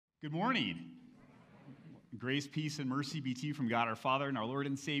Good morning. Grace, peace, and mercy be to you from God our Father and our Lord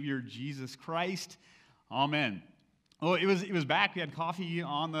and Savior, Jesus Christ. Amen. Well, it was back. We had coffee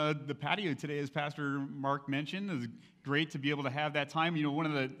on the patio today, as Pastor Mark mentioned. It was great to be able to have that time. You know, one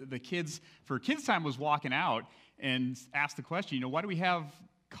of the kids for kids' time was walking out and asked the question, why do we have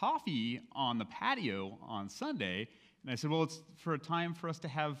coffee on the patio on Sunday? And I said, well, it's for a time for us to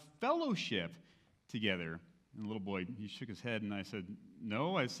have fellowship together. And the little boy, he shook his head, and I said,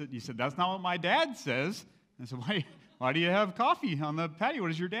 no. He said, that's not what my dad says. And I said, why do you have coffee on the patio? What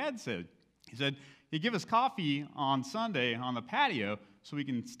does your dad say? He said, he give us coffee on Sunday on the patio so we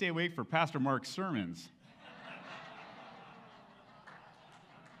can stay awake for Pastor Mark's sermons.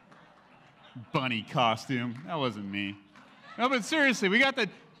 Bunny costume. That wasn't me. No, but seriously, we got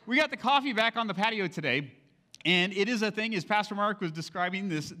the coffee back on the patio today. And it is a thing, as Pastor Mark was describing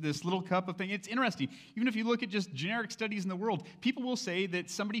this little cup of thing. It's interesting. Even if you look at just generic studies in the world, people will say that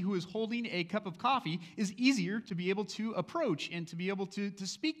somebody who is holding a cup of coffee is easier to be able to approach and to be able to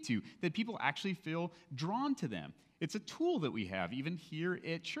speak to, that people actually feel drawn to them. It's a tool that we have, even here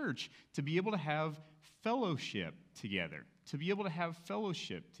at church, to be able to have fellowship together. To be able to have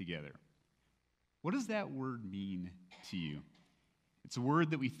fellowship together. What does that word mean to you? It's a word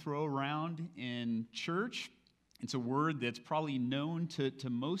that we throw around in church. It's a word that's probably known to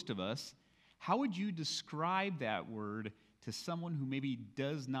most of us. How would you describe that word to someone who maybe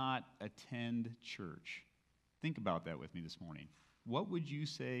does not attend church? Think about that with me this morning. What would you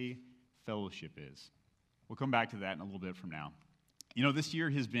say fellowship is? We'll come back to that in a little bit from now. This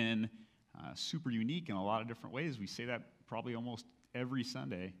year has been super unique in a lot of different ways. We say that probably almost every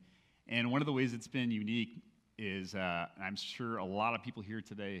Sunday. And one of the ways it's been unique is, I'm sure a lot of people here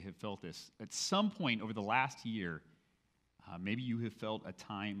today have felt this. At some point over the last year, maybe you have felt a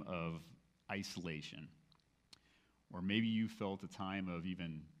time of isolation. Or maybe you felt a time of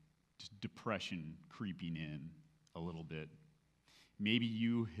even just depression creeping in a little bit. Maybe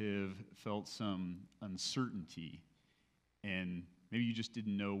you have felt some uncertainty, and maybe you just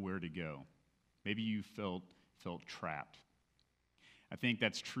didn't know where to go. Maybe you felt trapped. I think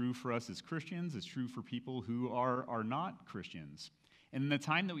that's true for us as Christians. It's true for people who are not Christians. And in the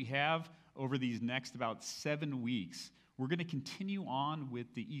time that we have over these next about 7 weeks, we're going to continue on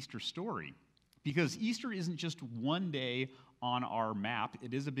with the Easter story. Because Easter isn't just one day on our map.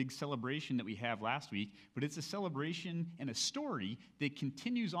 It is a big celebration that we have last week, but it's a celebration and a story that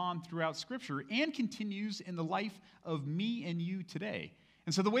continues on throughout Scripture and continues in the life of me and you today.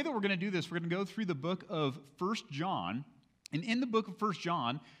 And so the way that we're going to do this, we're going to go through the book of 1 John. And in the book of 1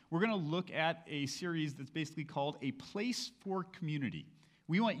 John, we're going to look at a series that's basically called A Place for Community.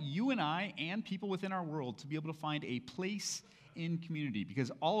 We want you and I and people within our world to be able to find a place in community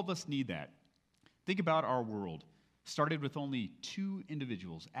because all of us need that. Think about our world. Started with only 2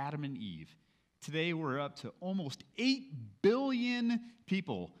 individuals, Adam and Eve. Today we're up to almost 8 billion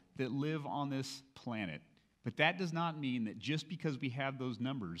people that live on this planet. But that does not mean that just because we have those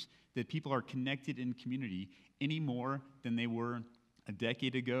numbers that people are connected in community any more than they were a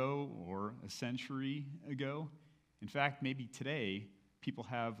decade ago or a century ago. In fact, maybe today, people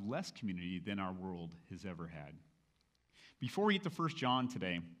have less community than our world has ever had. Before we get to 1 John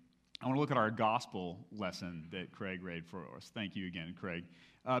today, I want to look at our gospel lesson that Craig read for us. Thank you again, Craig.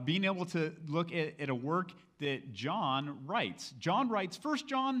 Being able to look at a work that John writes. John writes 1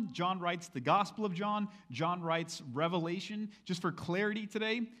 John, John writes the Gospel of John, John writes Revelation. Just for clarity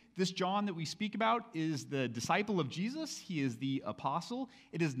today, this John that we speak about is the disciple of Jesus. He is the apostle.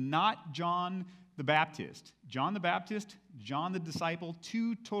 It is not John the Baptist. John the Baptist, John the disciple,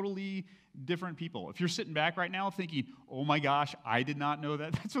 2 totally different people. If you're sitting back right now thinking, oh my gosh, I did not know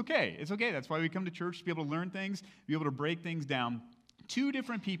that, that's okay. It's okay. That's why we come to church, to be able to learn things, be able to break things down. 2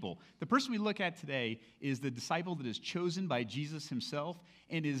 different people. The person we look at today is the disciple that is chosen by Jesus himself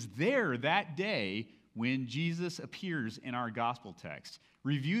and is there that day when Jesus appears in our gospel text.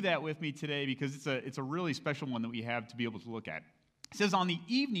 Review that with me today because it's a really special one that we have to be able to look at. It says, on the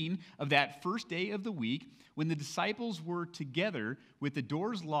evening of that first day of the week, when the disciples were together with the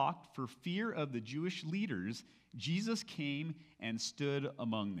doors locked for fear of the Jewish leaders, Jesus came and stood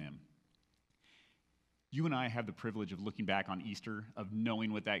among them. You and I have the privilege of looking back on Easter, of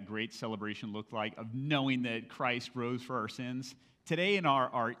knowing what that great celebration looked like, of knowing that Christ rose for our sins. Today in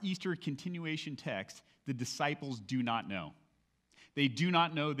our Easter continuation text, the disciples do not know. They do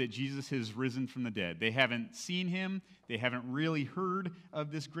not know that Jesus has risen from the dead. They haven't seen him. They haven't really heard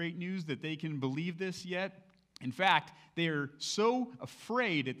of this great news that they can believe this yet. In fact, they are so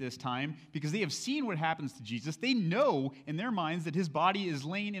afraid at this time because they have seen what happens to Jesus. They know in their minds that his body is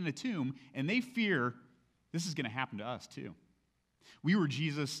laying in a tomb, and they fear this is going to happen to us too. We were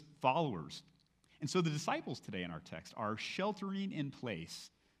Jesus' followers. And so the disciples today in our text are sheltering in place.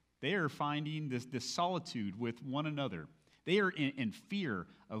 They are finding this solitude with one another. They are in fear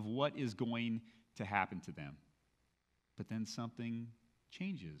of what is going to happen to them. But then something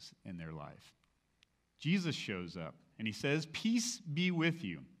changes in their life. Jesus shows up and he says, "Peace be with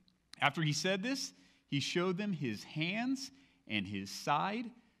you." After he said this, he showed them his hands and his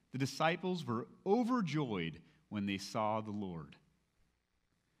side. The disciples were overjoyed when they saw the Lord.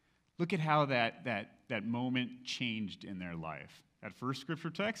 Look at how that moment changed in their life. That first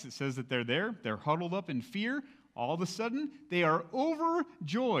scripture text, it says that they're there, they're huddled up in fear. All of a sudden, they are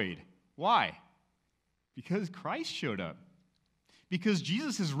overjoyed. Why? Because Christ showed up. Because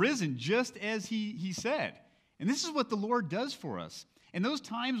Jesus has risen just as he said. And this is what the Lord does for us. In those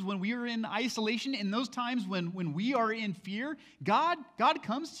times when we are in isolation, in those times when we are in fear, God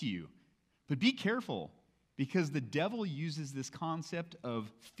comes to you. But be careful, because the devil uses this concept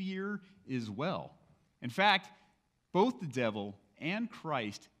of fear as well. In fact, both the devil and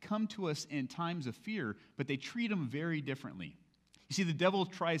Christ come to us in times of fear, but they treat them very differently. You see, the devil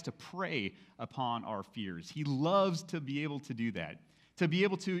tries to prey upon our fears. He loves to be able to do that, to be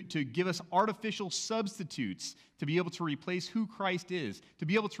able to give us artificial substitutes, to be able to replace who Christ is, to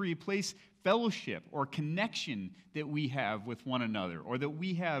be able to replace fellowship or connection that we have with one another or that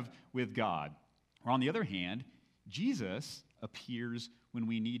we have with God. Or on the other hand, Jesus appears when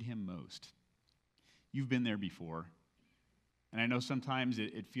we need him most. You've been there before. And I know sometimes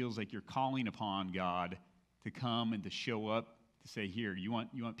it feels like you're calling upon God to come and to show up, to say, here, you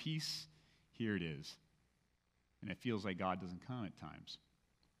want peace? Here it is. And it feels like God doesn't come at times.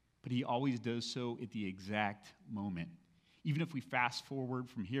 But he always does so at the exact moment. Even if we fast forward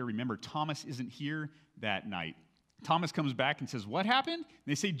from here, remember, Thomas isn't here that night. Thomas comes back and says, "What happened?" And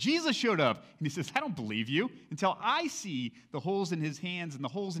they say, "Jesus showed up." And he says, "I don't believe you until I see the holes in his hands and the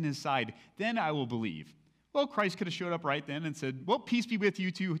holes in his side. Then I will believe." Well, Christ could have showed up right then and said, "Well, peace be with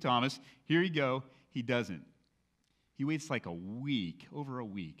you too, Thomas. Here you go." He doesn't. He waits like over a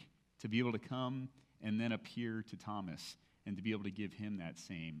week, to be able to come and then appear to Thomas and to be able to give him that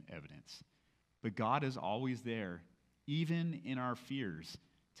same evidence. But God is always there, even in our fears,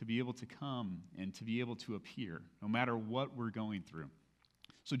 to be able to come and to be able to appear, no matter what we're going through.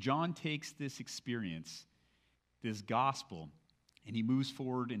 So John takes this experience, this gospel, and he moves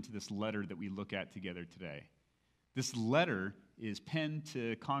forward into this letter that we look at together today. This letter is penned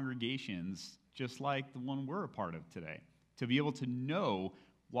to congregations just like the one we're a part of today, to be able to know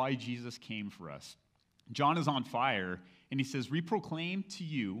why Jesus came for us. John is on fire, and he says, "We proclaim to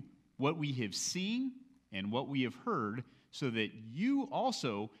you what we have seen and what we have heard, so that you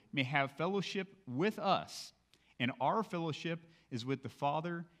also may have fellowship with us. And our fellowship is with the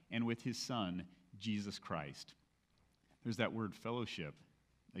Father and with his Son, Jesus Christ." There's that word fellowship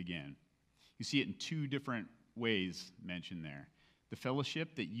again. You see it in two different ways mentioned there. The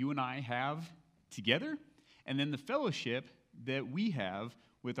fellowship that you and I have together, and then the fellowship that we have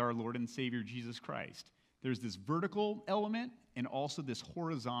with our Lord and Savior Jesus Christ. There's this vertical element and also this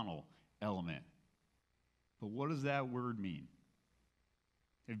horizontal element. But what does that word mean?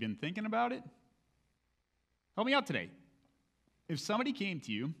 Have you been thinking about it? Help me out today. If somebody came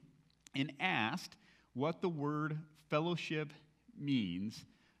to you and asked what the word fellowship means,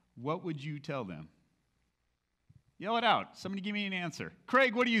 what would you tell them? Yell it out. Somebody give me an answer.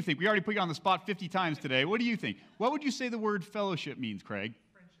 Craig, what do you think? We already put you on the spot 50 times today. What do you think? What would you say the word fellowship means, Craig?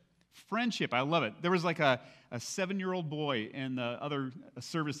 Friendship. I love it. There was like a 7-year-old boy in the other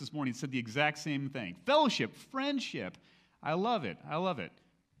service this morning said the exact same thing. Fellowship, friendship. I love it. I love it.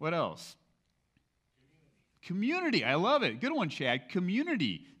 What else? Community. I love it. Good one, Chad.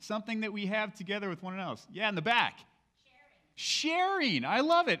 Community. Something that we have together with one another. Yeah, in the back. Sharing. I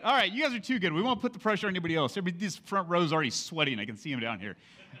love it. All right, you guys are too good. We won't put the pressure on anybody else. This front row is already sweating. I can see him down here.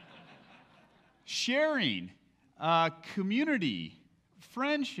 Sharing. Community.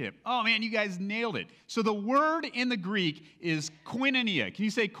 Friendship. Oh, man, you guys nailed it. So the word in the Greek is koinonia. Can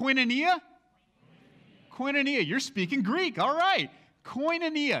you say koinonia? Koinonia. You're speaking Greek. All right.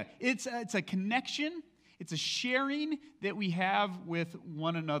 Koinonia. It's a connection. It's a sharing that we have with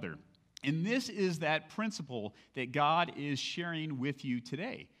one another. And this is that principle that God is sharing with you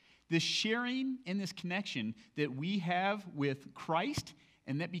today. This sharing and this connection that we have with Christ,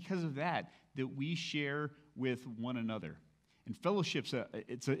 and that because of that we share with one another. And fellowship's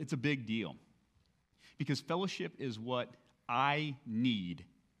it's a big deal. Because fellowship is what I need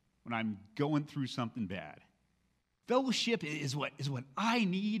when I'm going through something bad. Fellowship is what I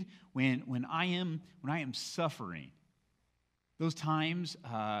need when I am suffering. Those times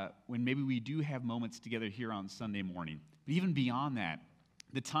when maybe we do have moments together here on Sunday morning. But even beyond that,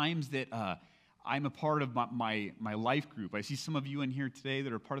 the times that I'm a part of my life group. I see some of you in here today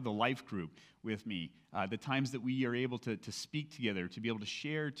that are part of the life group with me. The times that we are able to speak together, to be able to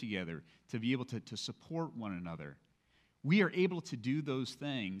share together, to be able to support one another. We are able to do those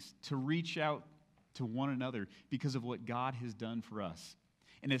things to reach out to one another because of what God has done for us.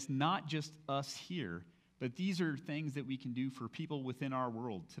 And it's not just us here, but these are things that we can do for people within our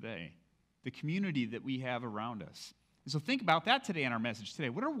world today, the community that we have around us. And so think about that today in our message today.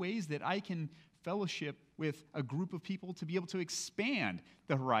 What are ways that I can fellowship with a group of people to be able to expand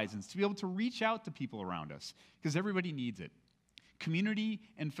the horizons, to be able to reach out to people around us? Because everybody needs it. Community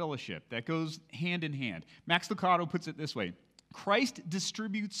and fellowship, that goes hand in hand. Max Lucado puts it this way: Christ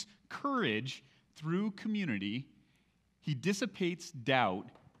distributes courage through community. He dissipates doubt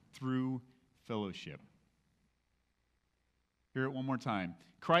through fellowship. Hear it one more time.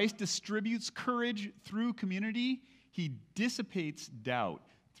 Christ distributes courage through community. He dissipates doubt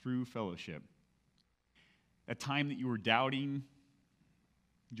through fellowship. That time that you were doubting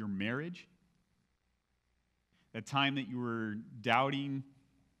your marriage, that time that you were doubting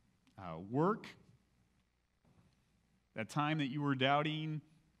work, that time that you were doubting,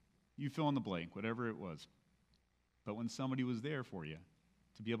 you fill in the blank, whatever it was. But when somebody was there for you,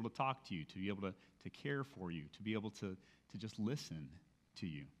 to be able to talk to you, to be able to care for you, to be able to just listen to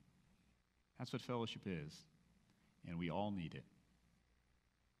you. That's what fellowship is, and we all need it.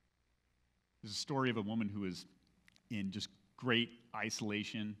 There's a story of a woman who was in just great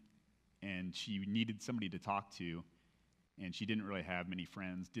isolation, and she needed somebody to talk to, and she didn't really have many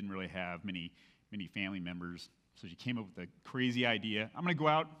friends, didn't really have many family members. So she came up with a crazy idea. I'm going to go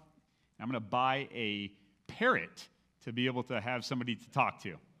out, and I'm going to buy a parrot to be able to have somebody to talk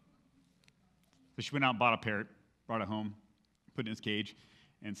to. So she went out and bought a parrot, brought it home, put it in its cage,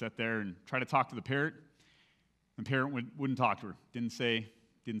 and sat there and tried to talk to the parrot. The parrot wouldn't talk to her, didn't say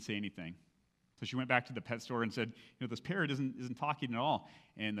anything. So she went back to the pet store and said, this parrot isn't talking at all.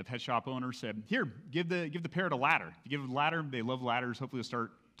 And the pet shop owner said, here, give the parrot a ladder. If you give it a ladder, they love ladders. Hopefully they'll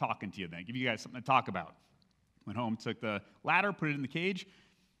start talking to you then. Give you guys something to talk about. Went home, took the ladder, put it in the cage.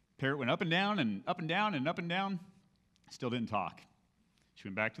 Parrot went up and down and up and down and up and down. Still didn't talk. She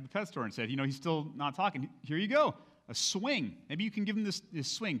went back to the pet store and said, he's still not talking. Here you go, a swing. Maybe you can give him this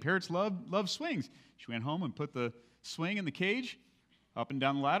swing. Parrots love swings. She went home and put the swing in the cage. Up and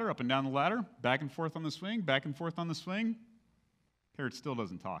down the ladder, back and forth on the swing, back and forth on the swing. Parrot still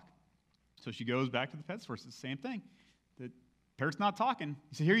doesn't talk. So she goes back to the pet store. It's the same thing. The parrot's not talking.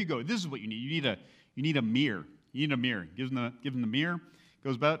 He said, here you go. This is what you need. You need a mirror. You need a mirror. Gives him the mirror.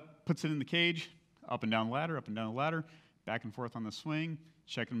 Goes back, puts it in the cage. Up and down the ladder, back and forth on the swing.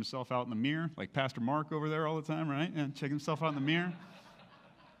 Checking himself out in the mirror, like Pastor Mark over there all the time, right? And checking himself out in the mirror.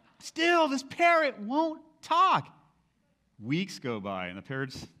 Still, this parrot won't talk. Weeks go by, and the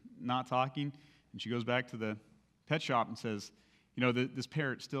parrot's not talking, and she goes back to the pet shop and says, this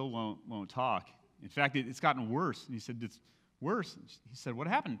parrot still won't talk. In fact, it's gotten worse. And he said, it's worse. He said, what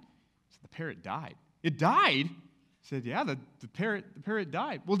happened? He said, the parrot died. It died? He said, yeah, the parrot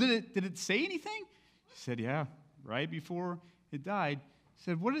died. Well, did it say anything? He said, yeah, right before it died. He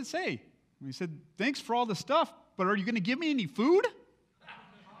said, what did it say? And he said, thanks for all the stuff, but are you going to give me any food?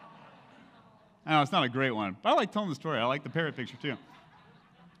 I know, it's not a great one, but I like telling the story. I like the parrot picture, too.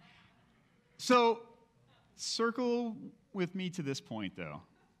 So, circle with me to this point, though.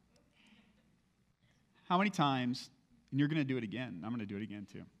 How many times, and you're going to do it again, I'm going to do it again,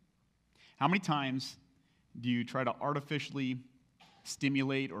 too. How many times do you try to artificially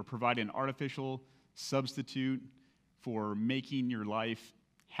stimulate or provide an artificial substitute for making your life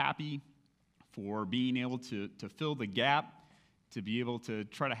happy, for being able to fill the gap, to be able to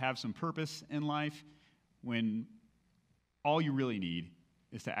try to have some purpose in life, when all you really need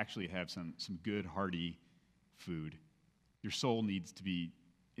is to actually have some good, hearty food? Your soul needs to be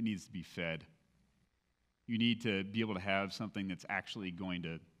fed. You need to be able to have something that's actually going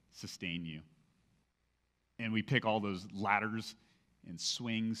to sustain you. And we pick all those ladders and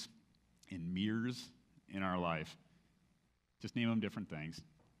swings and mirrors in our life. Just name them different things.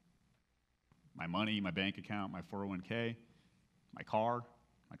 My money, my bank account, my 401k, my car,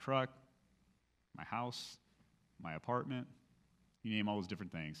 my truck, my house, my apartment. You name all those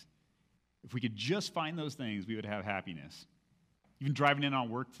different things. If we could just find those things, we would have happiness. Even driving in on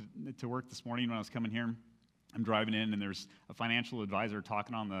work to work this morning when I was coming here, I'm driving in, and there's a financial advisor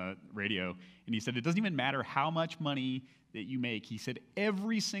talking on the radio, and he said, it doesn't even matter how much money that you make. He said,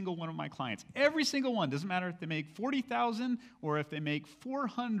 every single one of my clients, every single one, doesn't matter if they make $40,000 or if they make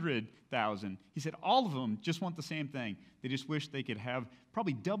 $400,000. He said, all of them just want the same thing. They just wish they could have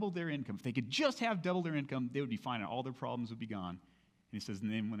probably double their income. If they could just have double their income, they would be fine, and all their problems would be gone. And he says,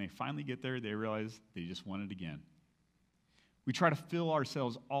 and then when they finally get there, they realize they just want it again. We try to fill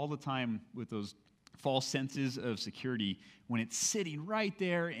ourselves all the time with those false senses of security when it's sitting right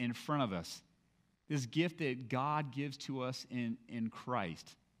there in front of us. This gift that God gives to us in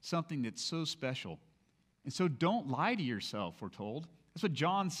Christ, something that's so special. And so don't lie to yourself, we're told. That's what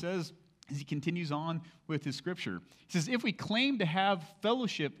John says as he continues on with his scripture. He says, if we claim to have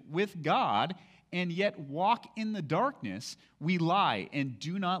fellowship with God and yet walk in the darkness, we lie and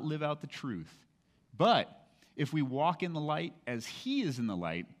do not live out the truth. But if we walk in the light as he is in the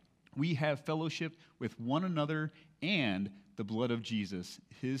light, we have fellowship with one another, and the blood of Jesus,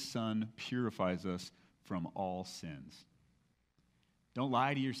 his Son, purifies us from all sins. Don't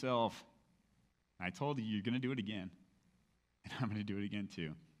lie to yourself. I told you you're going to do it again, and I'm going to do it again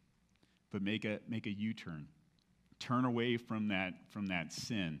too. But make a U-turn. Turn away from that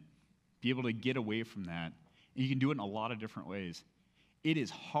sin. Be able to get away from that. And you can do it in a lot of different ways. It is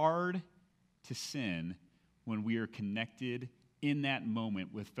hard to sin when we are connected in that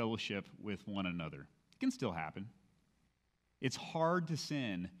moment with fellowship with one another. It can still happen. It's hard to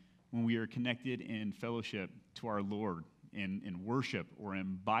sin when we are connected in fellowship to our Lord, in worship or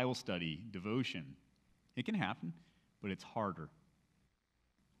in Bible study, devotion. It can happen, but it's harder.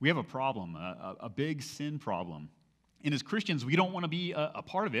 We have a problem, a big sin problem. And as Christians, we don't want to be a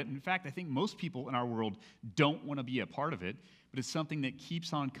part of it. In fact, I think most people in our world don't want to be a part of it, but it's something that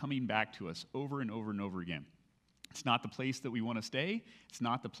keeps on coming back to us over and over and over again. It's not the place that we want to stay. It's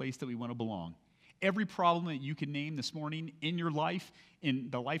not the place that we want to belong. Every problem that you can name this morning in your life, in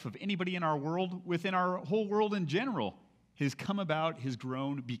the life of anybody in our world, within our whole world in general, has come about, has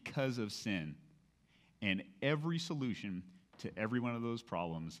grown because of sin. And every solution to every one of those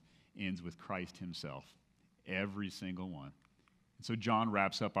problems ends with Christ himself. Every single one. And so John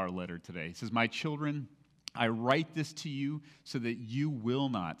wraps up our letter today. He says, my children, I write this to you so that you will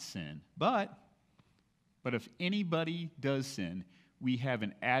not sin. But if anybody does sin, we have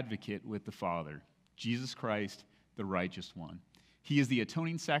an advocate with the Father, Jesus Christ, the righteous one. He is the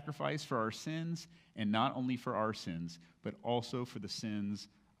atoning sacrifice for our sins, and not only for our sins, but also for the sins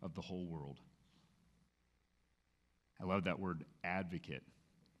of the whole world. I love that word, advocate.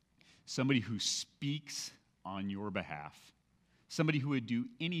 Somebody who speaks on your behalf. Somebody who would do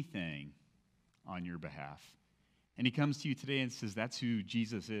anything on your behalf. And he comes to you today and says that's who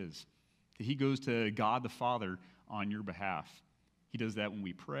Jesus is. That he goes to God the Father on your behalf. He does that when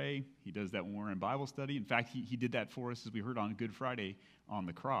we pray. He does that when we're in Bible study. In fact, he did that for us, as we heard on Good Friday, on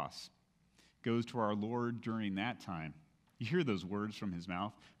the cross. Goes to our Lord during that time. You hear those words from his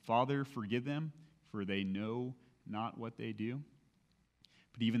mouth. Father, forgive them, for they know not what they do.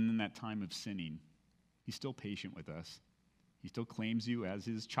 But even in that time of sinning, he's still patient with us. He still claims you as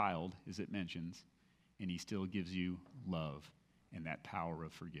his child, as it mentions, and he still gives you love and that power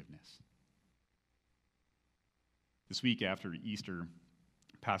of forgiveness. This week after Easter,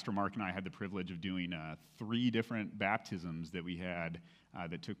 Pastor Mark and I had the privilege of doing 3 different baptisms that we had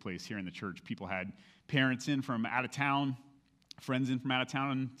that took place here in the church. People had parents in from out of town, friends in from out of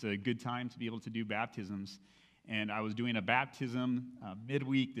town. It's a good time to be able to do baptisms. And I was doing a baptism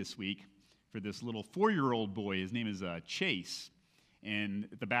midweek this week for this little 4-year-old boy. His name is Chase. And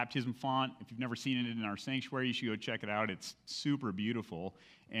the baptism font, if you've never seen it in our sanctuary, you should go check it out. It's super beautiful.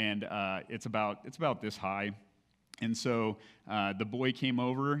 And it's about this high. And so the boy came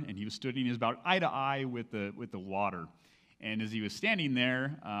over, and he was standing about eye to eye with the water. And as he was standing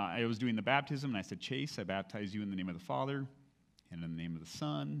there, I was doing the baptism, and I said, Chase, I baptize you in the name of the Father, and in the name of the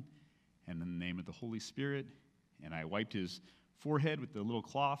Son, and in the name of the Holy Spirit. And I wiped his forehead with the little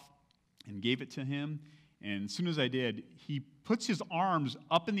cloth and gave it to him. And as soon as I did, he puts his arms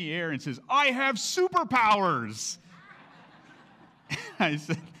up in the air and says, I have superpowers. I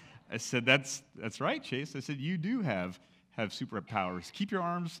said, that's right, Chase. I said, you do have superpowers. Keep your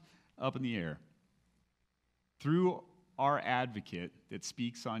arms up in the air. Through our advocate that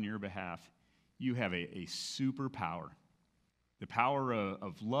speaks on your behalf, you have a superpower. The power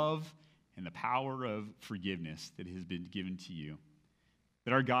of love and the power of forgiveness that has been given to you.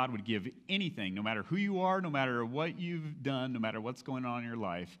 That our God would give anything, no matter who you are, no matter what you've done, no matter what's going on in your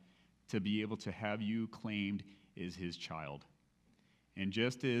life, to be able to have you claimed as his child. And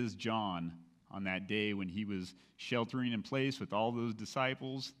just as John, on that day when he was sheltering in place with all those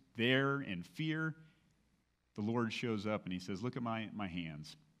disciples there in fear, the Lord shows up and he says, look at my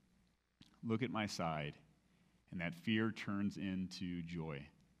hands. Look at my side. And that fear turns into joy.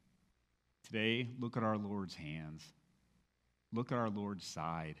 Today, look at our Lord's hands. Look at our Lord's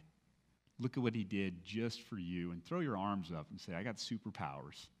side. Look at what he did just for you. And throw your arms up and say, I got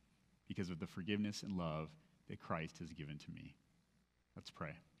superpowers because of the forgiveness and love that Christ has given to me. Let's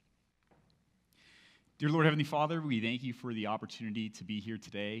pray. Dear Lord, Heavenly Father, we thank you for the opportunity to be here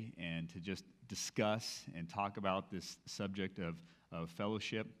today and to just discuss and talk about this subject of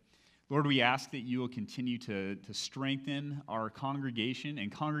fellowship. Lord, we ask that you will continue to strengthen our congregation and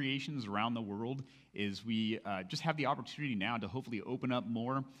congregations around the world as we just have the opportunity now to hopefully open up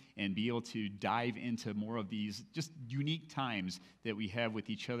more and be able to dive into more of these just unique times that we have with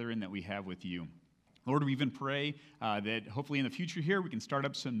each other and that we have with you. Lord, we even pray that hopefully in the future here we can start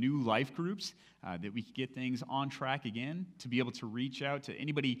up some new life groups, that we can get things on track again, to be able to reach out to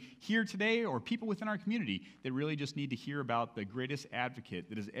anybody here today or people within our community that really just need to hear about the greatest advocate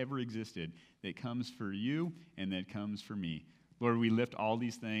that has ever existed, that comes for you and that comes for me. Lord, we lift all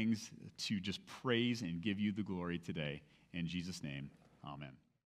these things to just praise and give you the glory today. In Jesus' name, amen.